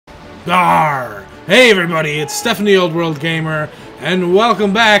Arr! Hey everybody, it's Stephanie Old World Gamer, and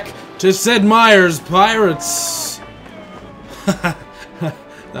welcome back to Sid Meier's Pirates. That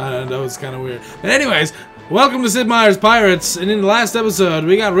was kind of weird. But anyways, welcome to Sid Meier's Pirates, and in the last episode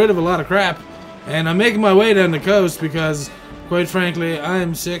we got rid of a lot of crap, and I'm making my way down the coast because, quite frankly, I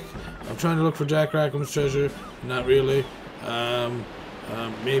am sick. I'm trying to look for Jack Rackham's treasure. Not really.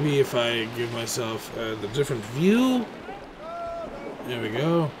 Maybe if I give myself the different view. There we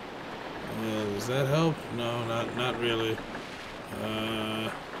go. Does that help? No, not really.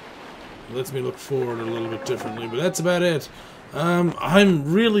 Lets me look forward a little bit differently, but that's about it.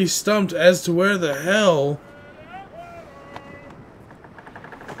 I'm really stumped as to where the hell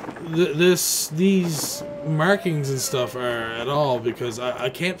these markings and stuff are at all, because I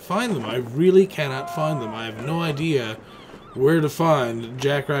can't find them. I really cannot find them. I have no idea where to find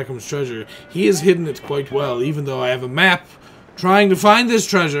Jack Rackham's treasure. He has hidden it quite well, even though I have a map trying to find this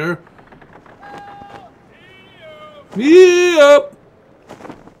treasure. Yep.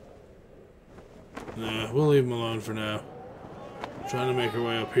 Nah, we'll leave him alone for now. Trying to make our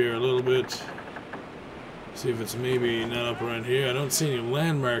way up here a little bit. See if it's maybe not up around here. I don't see any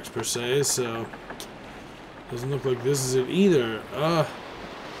landmarks per se, so doesn't look like this is it either.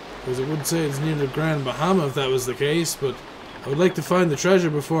 Because it would say it's near the Grand Bahama if that was the case, but I would like to find the treasure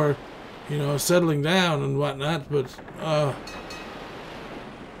before, you know, settling down and whatnot, but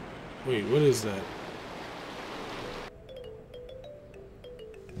wait, what is that?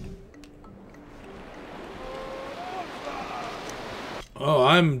 Oh,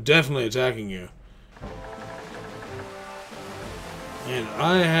 I'm definitely attacking you. And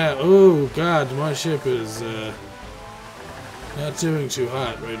I have... Oh, God, my ship is not doing too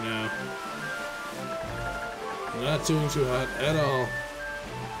hot right now. Not doing too hot at all.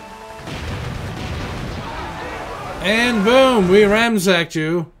 And boom! We ramsacked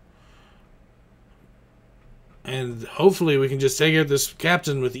you. And hopefully we can just take out this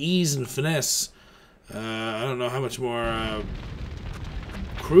captain with ease and finesse. I don't know how much more...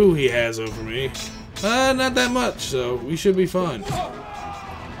 crew he has over me. Not that much, so we should be fine.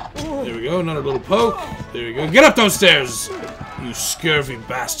 There we go, another little poke. There we go. Get up those stairs, you scurvy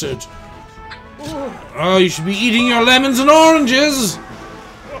bastard. Oh, you should be eating your lemons and oranges.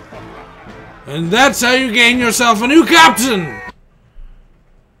 And that's how you gain yourself a new captain.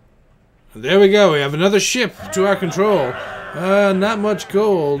 And there we go, we have another ship to our control. Not much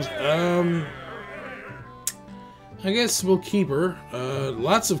gold. I guess we'll keep her.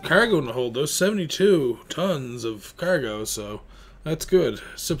 Lots of cargo in the hold, though. 72 tons of cargo, so that's good.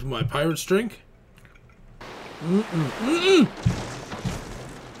 Sip of my pirate's drink.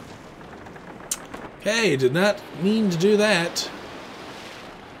 Okay, did not mean to do that.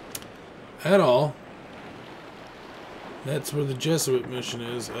 At all. That's where the Jesuit mission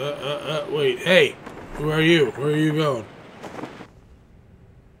is. Wait, hey! Who are you? Where are you going?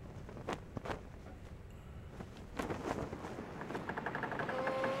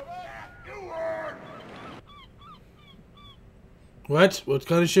 What? What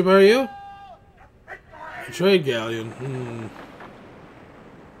kind of ship are you? A trade galleon.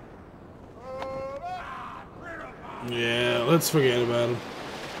 Yeah, let's forget about him.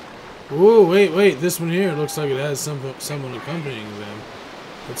 Whoa, wait, this one here looks like it has someone accompanying them.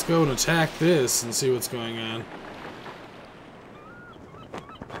 Let's go and attack this and see what's going on.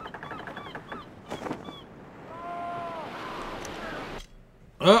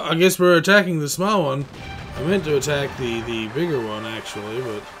 Oh, I guess we're attacking the small one. I meant to attack the bigger one, actually,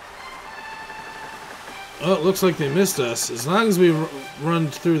 but... Oh, it looks like they missed us. As long as we run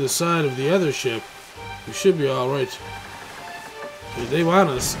through the side of the other ship, we should be alright. They want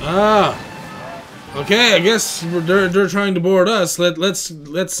us. Ah! Okay, I guess they're trying to board us. Let's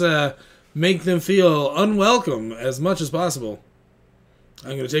make them feel unwelcome as much as possible.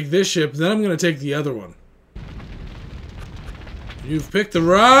 I'm going to take this ship, then I'm going to take the other one. You've picked the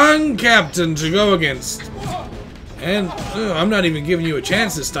wrong captain to go against. And I'm not even giving you a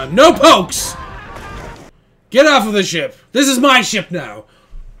chance this time. No pokes! Get off of the ship. This is my ship now.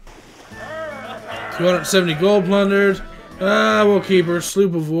 270 gold plundered. We'll keep her.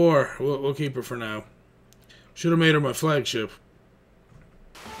 Sloop of war. We'll keep her for now. Should have made her my flagship.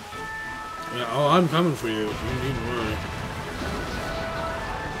 Yeah, oh, I'm coming for you. You needn't worry.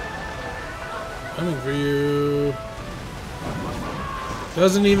 Coming for you.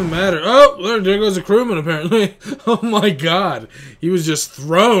 Doesn't even matter. Oh, there goes a crewman, apparently. Oh my god. He was just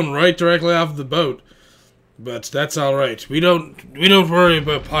thrown right directly off the boat. But that's alright. We don't worry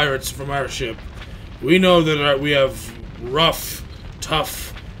about pirates from our ship. We know that we have rough,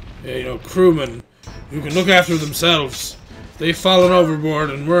 tough, crewmen who can look after themselves. they've fallen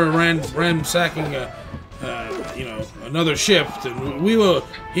overboard and we're ransacking you know, another ship, then we will.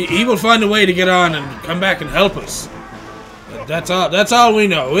 He will find a way to get on and come back and help us. That's all. That's all we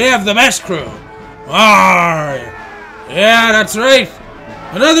know. We have the best crew. Arr! Yeah, that's right.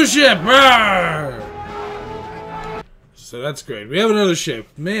 Another ship. Arr! So that's great. We have another ship.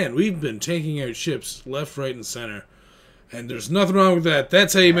 Man, we've been taking out ships left, right, and center. And there's nothing wrong with that.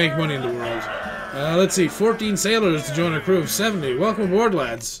 That's how you make money in the world. Let's see. 14 sailors to join a crew of 70. Welcome aboard,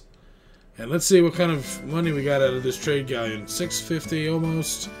 lads. And let's see what kind of money we got out of this trade galleon. 650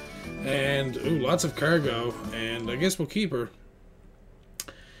 almost. And, ooh, lots of cargo. And I guess we'll keep her.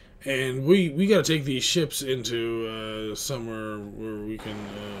 And we got to take these ships into somewhere where we can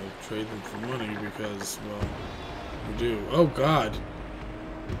trade them for money because, well, we do. Oh, God.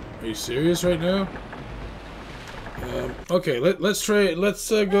 Are you serious right now? Okay, let's trade. Let's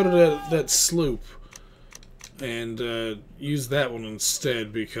go to that sloop and use that one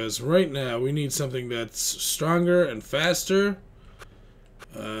instead because right now we need something that's stronger and faster.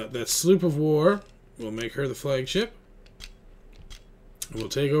 That sloop of war will make her the flagship. We'll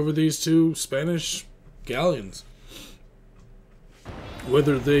take over these two Spanish galleons.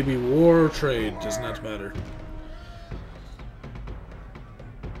 Whether they be war or trade does not matter.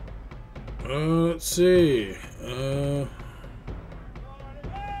 Let's see.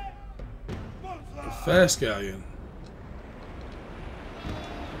 Fast galleon.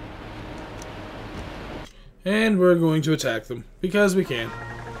 And we're going to attack them because we can.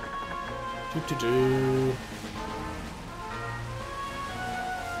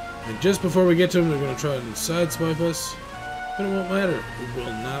 And just before we get to them, they're going to try and sideswipe us. But it won't matter. It will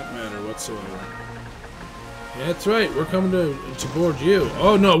not matter whatsoever. Yeah, that's right. We're coming to board you.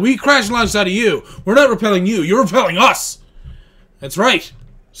 Oh, no. We crashed alongside of you. We're not repelling you. You're repelling us. That's right.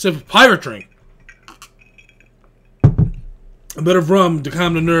 Sip of pirate drink. A bit of rum to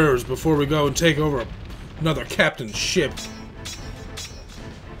calm the nerves before we go and take over another captain's ship.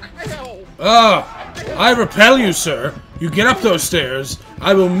 Ah, I repel you, sir. You get up those stairs.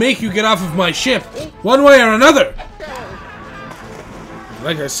 I will make you get off of my ship, one way or another.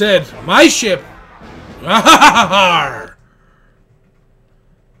 Like I said, my ship.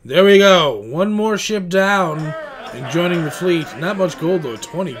 There we go. One more ship down and joining the fleet. Not much gold, though.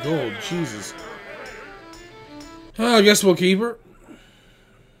 20 gold. Jesus. Oh, I guess we'll keep her.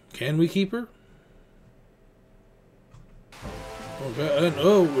 Can we keep her? Oh, God. And,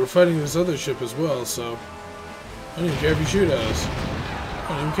 oh, we're fighting this other ship as well, so I don't even care if you shoot at us. I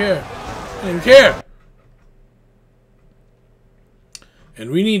don't even care. I don't even care. And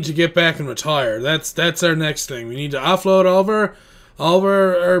we need to get back and retire. That's our next thing. We need to offload all of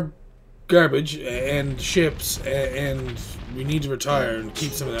our garbage and ships, and we need to retire and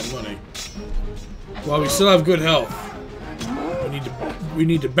keep some of that money while we still have good health. We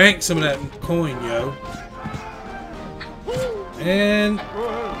need to bank some of that coin, yo. And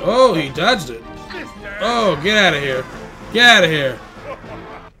oh, he dodged it. Oh, get out of here! Get out of here!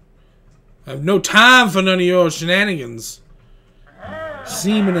 I have no time for none of your shenanigans.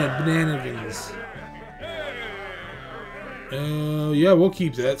 Seaman and bananigans. Yeah, we'll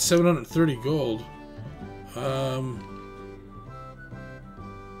keep that. 730 gold.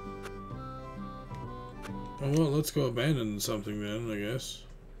 Well, let's go abandon something then, I guess.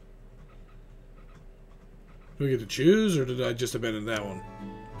 Do we get to choose, or did I just abandon that one?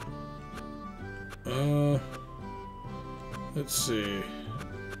 Let's see.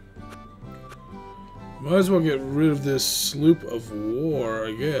 Might as well get rid of this sloop of war,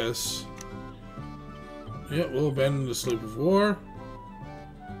 I guess. Yeah, we'll abandon the sloop of war.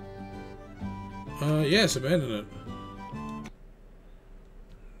 Yes, abandon it.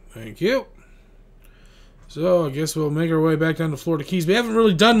 Thank you. So, I guess we'll make our way back down to Florida Keys. We haven't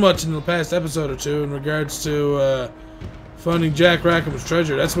really done much in the past episode or two in regards to finding Jack Rackham's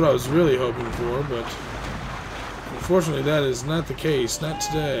treasure. That's what I was really hoping for, but unfortunately that is not the case. Not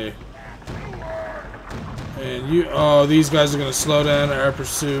today. And oh, these guys are going to slow down our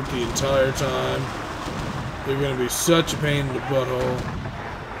pursuit the entire time. They're going to be such a pain in the butthole.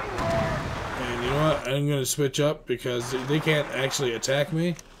 And you know what? I'm going to switch up because they can't actually attack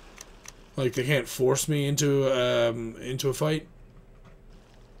me. Like, they can't force me into a fight.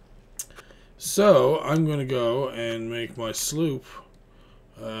 So, I'm going to go and make my sloop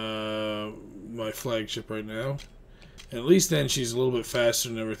my flagship right now. And at least then she's a little bit faster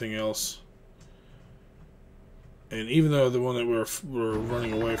than everything else. And even though the one that we're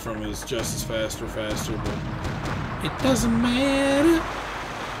running away from is just as fast or faster, but it doesn't matter.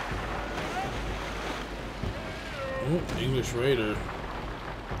 Oh, English raider.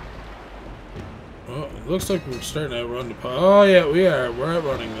 Oh, it looks like we're starting to outrun the pirate. Oh, yeah, we are. We're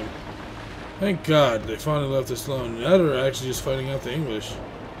outrunning them. Thank God they finally left us alone. Now they're actually just fighting out the English.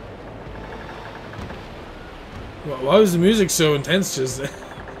 Why was the music so intense just then?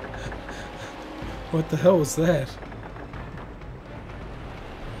 What the hell was that?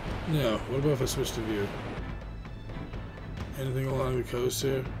 No, what about if I switch to view? Anything along the coast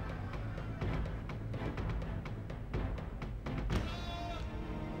here?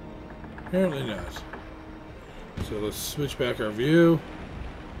 Apparently not. So let's switch back our view.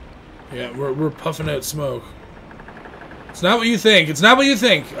 Yeah, we're puffing out smoke. It's not what you think. It's not what you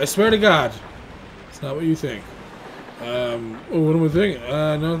think. I swear to God. It's not what you think. Oh, what am I thinking?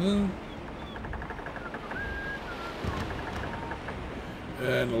 Nothing.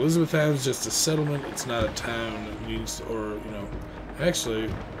 And Elizabethtown's just a settlement. It's not a town. It needs, or, you know, actually,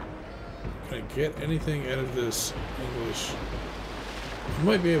 can I get anything out of this English? I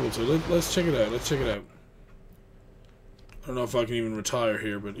might be able to. Let's check it out. Let's check it out. I don't know if I can even retire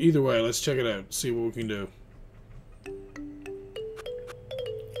here, but either way, let's check it out. See what we can do.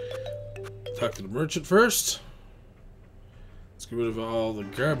 Talk to the merchant first. Let's get rid of all the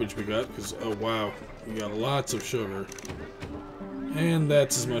garbage we got, because, oh wow, we got lots of sugar. And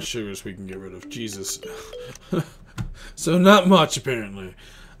that's as much sugar as we can get rid of. Jesus. So not much, apparently.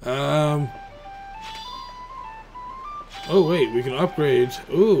 Oh wait, we can upgrade.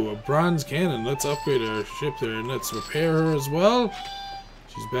 Ooh, a bronze cannon. Let's upgrade our ship there, and let's repair her as well.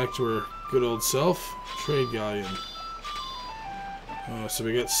 She's back to her good old self. Trade galleon. So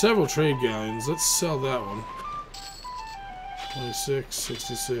we got several trade galleons. Let's sell that one. 26,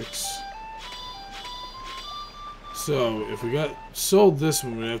 66. So, if we got sold this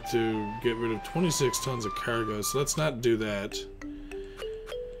one, we have to get rid of 26 tons of cargo. So let's not do that.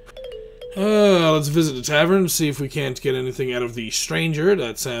 Let's visit the tavern, see if we can't get anything out of the stranger.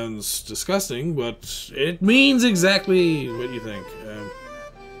 That sounds disgusting, but it means exactly what you think.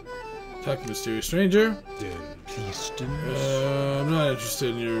 Talk to mysterious stranger. I'm not interested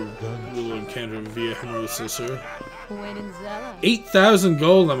in your little encounter via Hermosa, sir. 8,000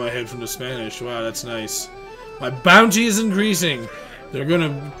 gold on my head from the Spanish. Wow, that's nice. My bounty is increasing. They're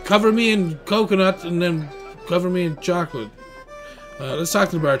gonna cover me in coconut and then cover me in chocolate. Let's talk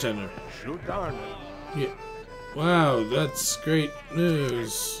to the bartender. Yeah. Wow, that's great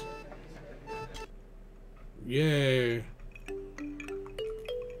news. Yay.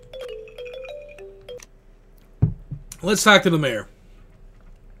 Let's talk to the mayor.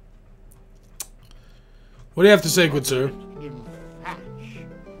 What do you have to say, good sir?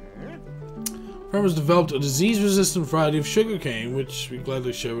 Farmers developed a disease-resistant variety of sugarcane, which we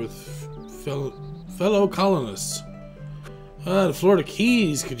gladly share with fellow colonists. The Florida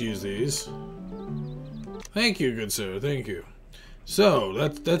Keys could use these. Thank you, good sir. Thank you. So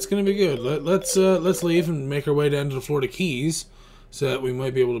that's gonna be good. Let's leave and make our way down to the Florida Keys, so that we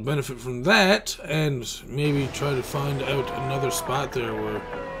might be able to benefit from that, and maybe try to find out another spot there where the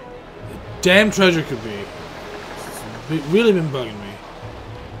damn treasure could be. It's really been bugging me.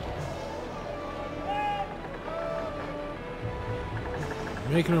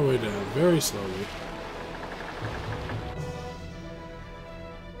 Making our way down very slowly.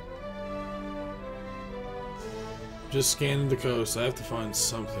 Just scanning the coast. I have to find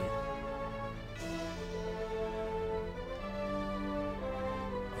something.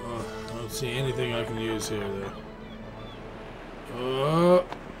 I don't see anything I can use here, though.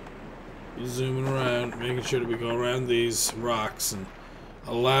 Zooming around, making sure that we go around these rocks and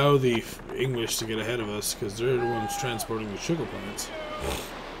allow the English to get ahead of us, because they're the ones transporting the sugar plants.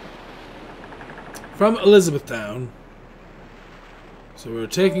 From Elizabethtown. So we're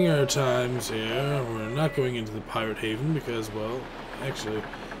taking our times here. We're not going into the pirate haven because, well, actually,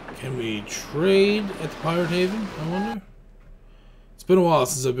 can we trade at the pirate haven, I wonder? It's been a while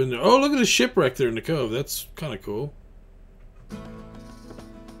since I've been there. Oh, look at the shipwreck there in the cove. That's kind of cool.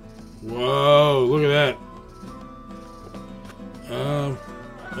 Whoa, look at that.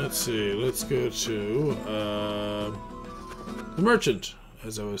 Let's see. Let's go to the merchant,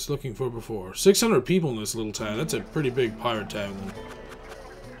 as I was looking for before. 600 people in this little town. That's a pretty big pirate town.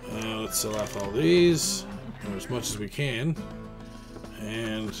 Let's sell off all these, or as much as we can.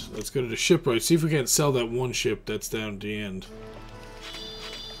 And let's go to the shipwright. See if we can't sell that one ship that's down at the end.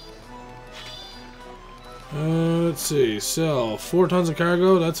 Let's see. Sell 4 tons of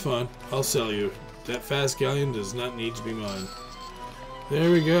cargo. That's fine. I'll sell you. That fast galleon does not need to be mine.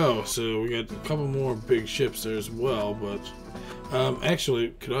 There we go. So we got a couple more big ships there as well. But actually,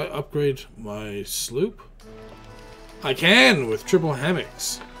 could I upgrade my sloop? I can with triple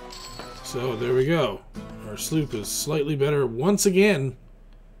hammocks. So there we go. Our sloop is slightly better once again.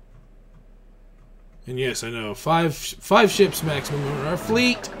 And yes, I know. Five ships maximum in our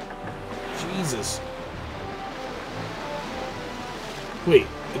fleet. Jesus. Wait.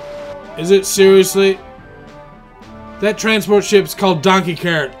 Is it seriously? That transport ship's called Donkey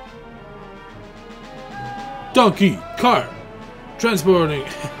Cart. Donkey Cart. Transporting.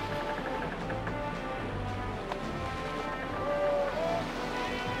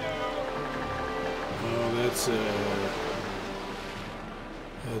 Oh, that's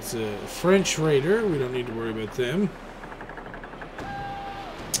a French raider. We don't need to worry about them.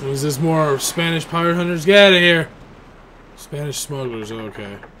 Is this more Spanish pirate hunters? Get out of here. Spanish smugglers.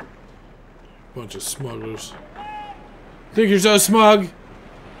 Okay. Bunch of smugglers. Think you're so smug?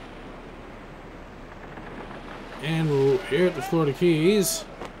 And we're here at the Florida Keys.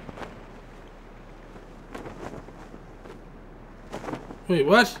 Wait,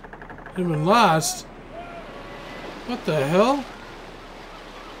 what? They've been lost? What the hell?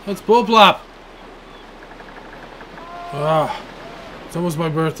 That's bullplop! Ah, it's almost my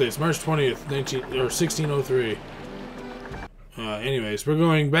birthday. It's March 20th, 1603. Anyways, we're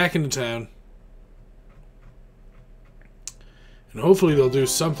going back into town. And hopefully they'll do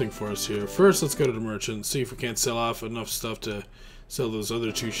something for us here. First, let's go to the merchant and see if we can't sell off enough stuff to sell those other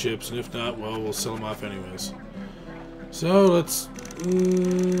 2 ships. And if not, well, we'll sell them off anyways. So, let's...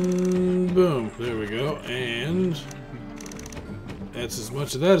 boom. There we go. And... that's as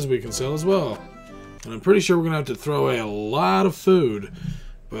much of that as we can sell as well. And I'm pretty sure we're going to have to throw away a lot of food.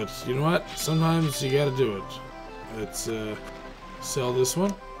 But, you know what? Sometimes you got to do it. Let's sell this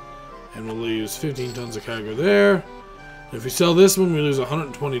one. And we'll lose 15 tons of cargo there. If we sell this one, we lose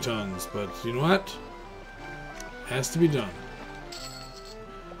 120 tons. But you know what? Has to be done.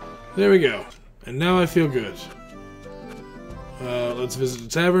 There we go. And now I feel good. Let's visit the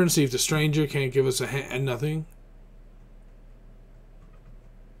tavern, see if the stranger can't give us a nothing.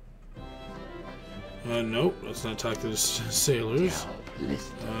 Nope. Let's not talk to the sailors.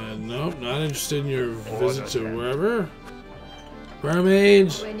 Nope. Not interested in your visit to wherever.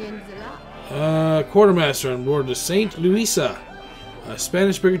 Barmaid. Quartermaster on board the St. Luisa, a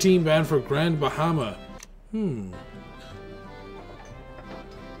Spanish brigantine bound for Grand Bahama.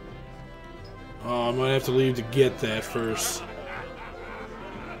 Oh, I might have to leave to get that first.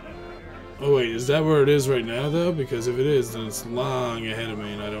 Oh wait, is that where it is right now though? Because if it is, then it's long ahead of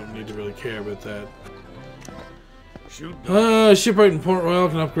me and I don't need to really care about that. Shipwright in Port Royal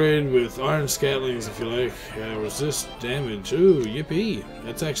can upgrade with iron scatlings if you like. Resist damage. Ooh, yippee.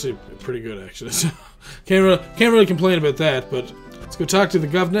 That's actually pretty good, actually. So, can't really complain about that, but let's go talk to the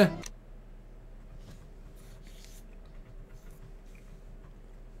governor.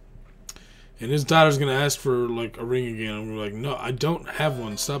 And his daughter's gonna ask for, like, a ring again. And we're like, no, I don't have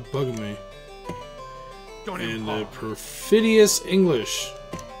one. Stop bugging me. And perfidious English.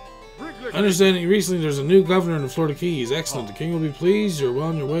 Understanding recently there's a new governor in the Florida Keys. Excellent. The king will be pleased. You're well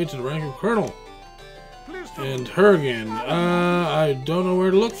on your way to the rank of colonel. And her again. I don't know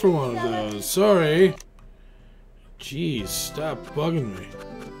where to look for one of those. Sorry. Jeez, stop bugging me.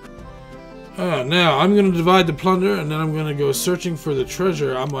 Now, I'm going to divide the plunder, and then I'm going to go searching for the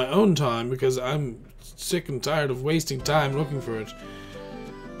treasure on my own time, because I'm sick and tired of wasting time looking for it.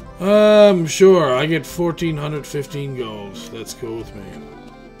 Sure, I get 1,415 gold. That's cool with me.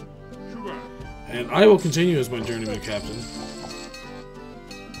 And I will continue as my journeyman captain.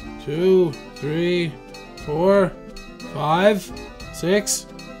 2, 3, 4, 5, 6.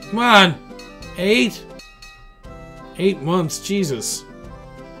 Come on! 8. 8 months, Jesus.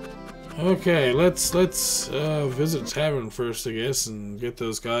 Okay, let's visit tavern first, I guess, and get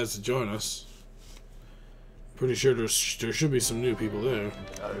those guys to join us. Pretty sure there should be some new people there.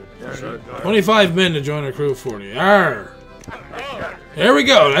 25 men to join our crew of 40. Arr! There we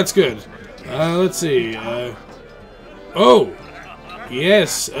go. That's good. Let's see. Oh,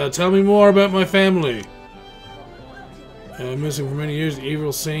 yes. Tell me more about my family. Missing for many years,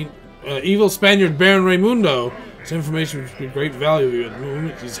 evil Spaniard Baron Raimundo. This information would be of great value at the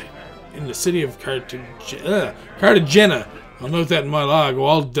moment. He's in the city of Cartagena. I'll note that in my log. Well,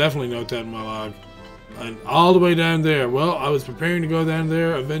 I'll definitely note that in my log. And all the way down there. Well, I was preparing to go down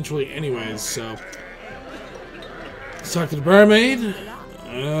there eventually anyways, so... Let's talk to the barmaid.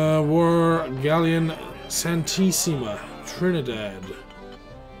 War Galleon Santissima, Trinidad.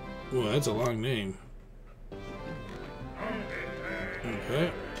 Well, that's a long name.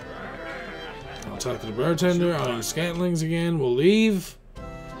 Okay. I'll talk to the bartender on Scantlings again. We'll leave.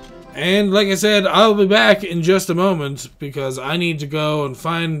 And like I said, I'll be back in just a moment because I need to go and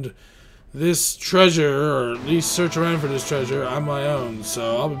find this treasure, or at least search around for this treasure on my own.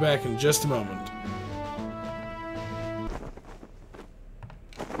 So I'll be back in just a moment.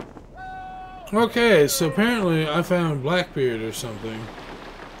 Okay, so apparently I found Blackbeard or something.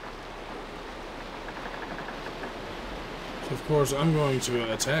 So of course I'm going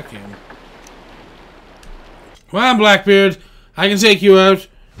to attack him. Come on, Blackbeard! I can take you out.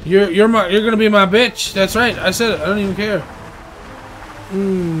 You're gonna be my bitch. That's right. I said it. I don't even care.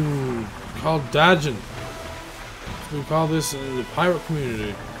 Called dodging. We call this in the pirate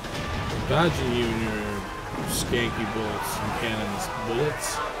community. Dodging you and your skanky bullets and cannons.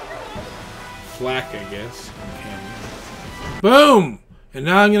 Bullets? Flak, I guess. Cannons. Boom! And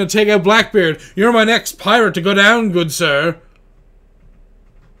now I'm gonna take out Blackbeard. You're my next pirate to go down, good sir.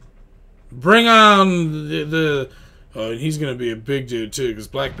 Bring on the oh, and he's gonna be a big dude too, because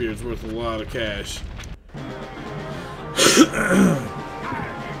Blackbeard's worth a lot of cash.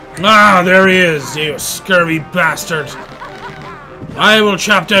 Ah, there he is, you scurvy bastard! I will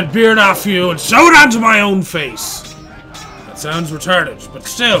chop that beard off you and sew it onto my own face. That sounds retarded, but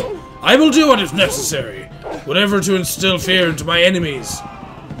still, I will do what is necessary, whatever to instill fear into my enemies,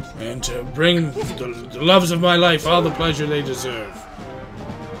 and to bring the loves of my life all the pleasure they deserve.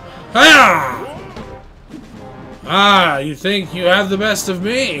 Hiya! Ah, you think you have the best of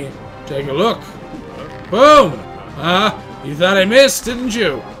me? Take a look. Boom! You thought I missed, didn't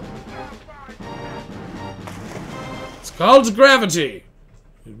you? It's called gravity.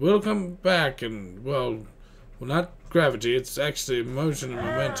 It will come back and, well, not gravity, it's actually motion and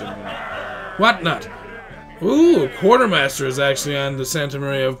momentum. Whatnot. Ooh, Quartermaster is actually on the Santa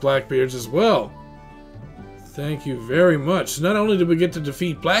Maria of Blackbeards as well. Thank you very much. Not only did we get to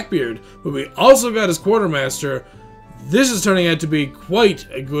defeat Blackbeard, but we also got his Quartermaster. This is turning out to be quite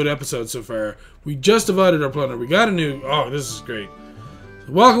a good episode so far. We just divided our plunder. We got a new... Oh, this is great.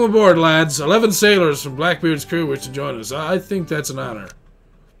 Welcome aboard, lads. 11 sailors from Blackbeard's crew wish to join us. I think that's an honor.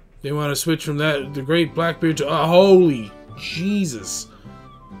 They want to switch from the great Blackbeard to... Oh, holy Jesus.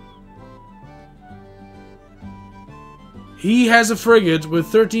 He has a frigate with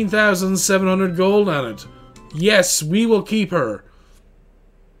 13,700 gold on it. Yes, we will keep her.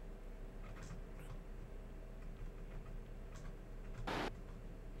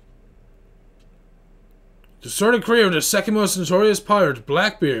 The sordid career of the second most notorious pirate,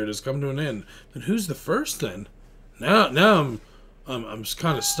 Blackbeard, has come to an end. Then who's the first then? Now I'm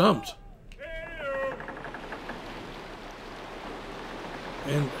kind of stumped.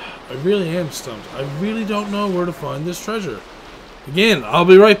 And I really am stumped. I really don't know where to find this treasure. Again, I'll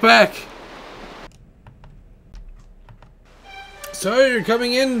be right back. So you're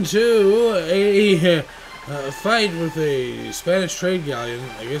coming into a fight with a Spanish trade galleon.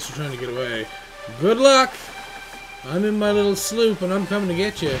 I guess you're trying to get away. Good luck. I'm in my little sloop and I'm coming to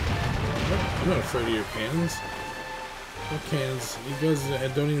get you. I'm not afraid of your cannons. What cannons? You guys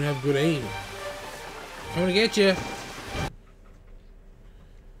don't even have good aim. Coming to get you.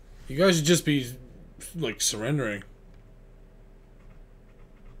 You guys should just be like surrendering.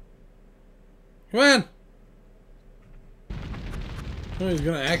 Come on. Oh, he's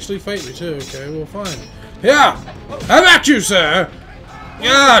gonna actually fight me too. Okay, well, fine. Yeah! I'm at you, sir!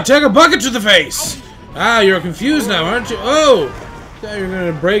 Yeah, take a bucket to the face! Ah, you're confused now, aren't you? Oh! Thought you were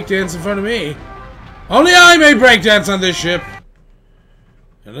gonna breakdance in front of me. Only I may breakdance on this ship!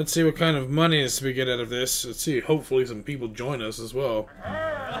 And let's see what kind of money is we get out of this. Let's see, hopefully some people join us as well.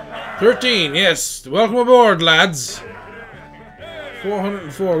 13, yes. Welcome aboard, lads.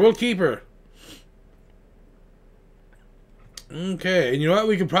 404, we'll keep her. Okay, and you know what?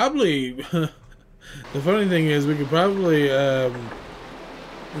 We could probably... the funny thing is, we could probably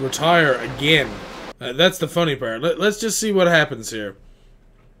retire again. That's the funny part. Let's just see what happens here.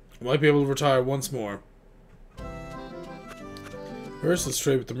 I might be able to retire once more. First, let's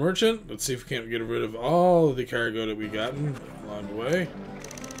trade with the merchant. Let's see if we can't get rid of all of the cargo that we gotten along the way.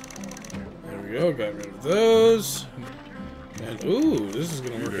 There we go. Got rid of those. And, ooh, this is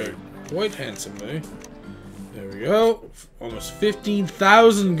going to work out quite handsomely. There we go. Almost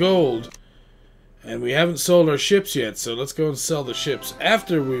 15,000 gold. And we haven't sold our ships yet, so let's go and sell the ships.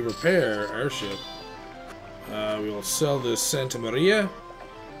 After we repair our ship, we will sell this Santa Maria.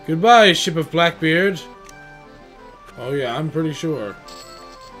 Goodbye, ship of Blackbeard. Oh yeah, I'm pretty sure.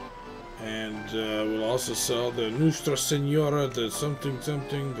 And we'll also sell the Nuestra Senora, the something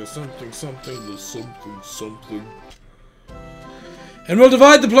something, the something something, the something something. And we'll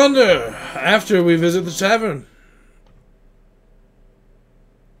divide the plunder after we visit the tavern.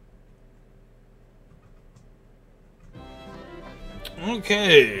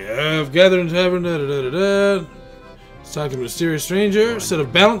 Okay, I've gathered in the tavern. Let's talk to a mysterious stranger. Set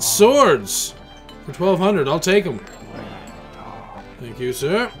of balanced swords for 1,200. I'll take them. Thank you,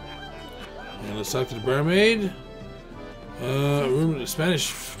 sir. And let's talk to the barmaid. Rumor the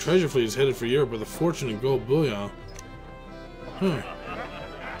Spanish treasure fleet is headed for Europe with a fortune in gold bullion. Huh.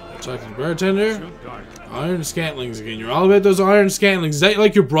 Talk to the bartender. Iron scantlings again. You're all about those iron scantlings. Is that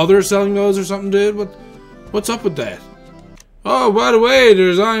like your brother selling those or something, dude? What's up with that? Oh, by the way,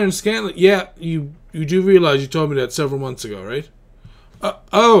 there's iron scantling. Yeah, you do realize you told me that several months ago, right?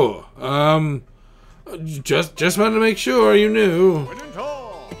 Just wanted to make sure you knew.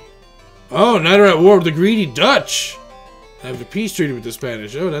 Oh, now they're at war with the greedy Dutch. Have a peace treaty with the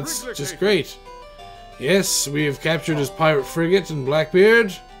Spanish. Oh, that's just great. Yes, we have captured his pirate frigate in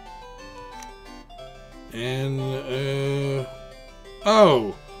Blackbeard. And,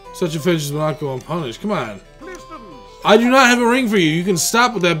 oh, such offenses will not go unpunished. Come on. I do not have a ring for you. You can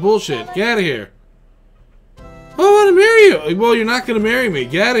stop with that bullshit. Get out of here. Oh, I want to marry you. Well, you're not going to marry me.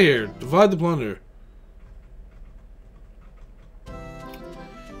 Get out of here. Divide the plunder.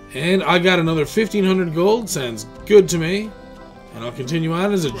 And I got another 1,500 gold. Sounds good to me. And I'll continue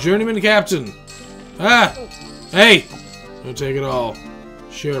on as a journeyman captain. Ah! Hey! Don't take it all.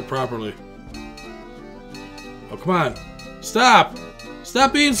 Share it properly. Oh, come on. Stop!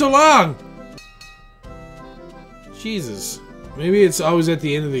 Stop being so long! Jesus. Maybe it's always at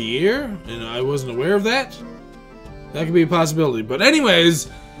the end of the year, and I wasn't aware of that? That could be a possibility. But anyways,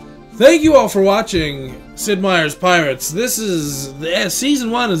 thank you all for watching Sid Meier's Pirates. This is...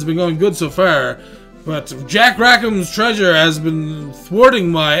 Season 1 has been going good so far, but Jack Rackham's treasure has been thwarting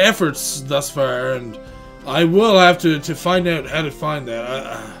my efforts thus far, and I will have to find out how to find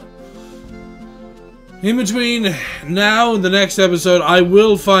that. In between now and the next episode, I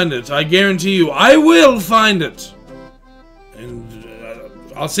will find it. I guarantee you, I will find it. And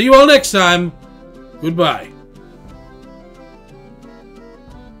I'll see you all next time. Goodbye.